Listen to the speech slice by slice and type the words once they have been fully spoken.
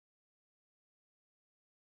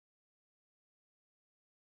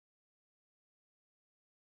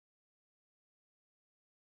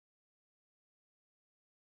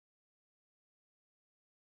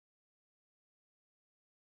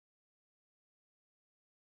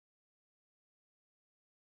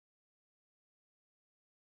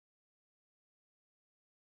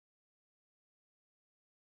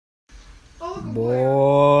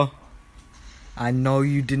Boy, I know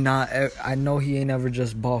you did not. I know he ain't ever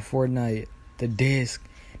just bought Fortnite. The disc.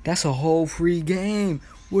 That's a whole free game.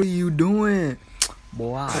 What are you doing?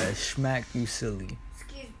 Boy, I smack you silly.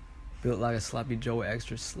 Built like a sloppy Joe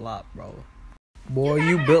extra slop, bro. Boy,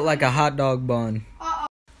 you built like a hot dog bun.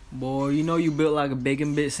 Boy, you know you built like a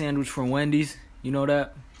bacon bit sandwich from Wendy's. You know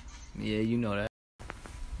that? Yeah, you know that.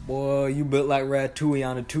 Boy, you built like Ratatouille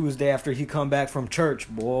on a Tuesday after he come back from church.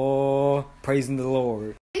 Boy, praising the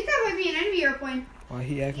Lord. I think that might be an enemy airplane. Why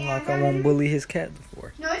he acting like I won't bully his cat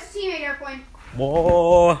before? No, it's a teammate airplane.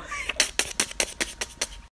 Boy.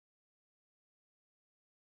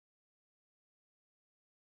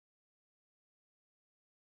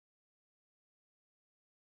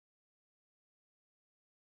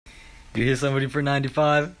 You hit somebody for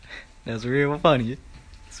 95? That's real funny.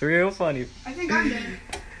 It's real funny. I think I'm dead.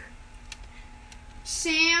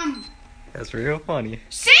 Sam! That's real funny.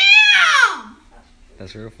 Sam!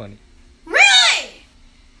 That's real funny. Really?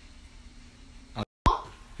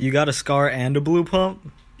 You got a scar and a blue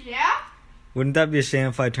pump? Yeah? Wouldn't that be a shame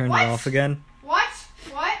if I turned it off again? What?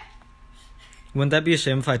 What? Wouldn't that be a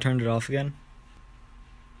shame if I turned it off again?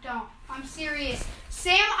 Don't. I'm serious.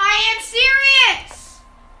 Sam, I am serious!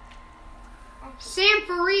 Sam,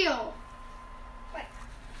 for real. What?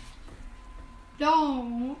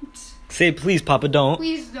 Don't. Say please, Papa, don't.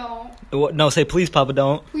 Please don't. No, say please, Papa,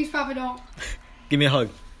 don't. Please, Papa, don't. Give me a hug.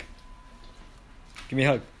 Give me a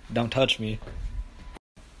hug. Don't touch me.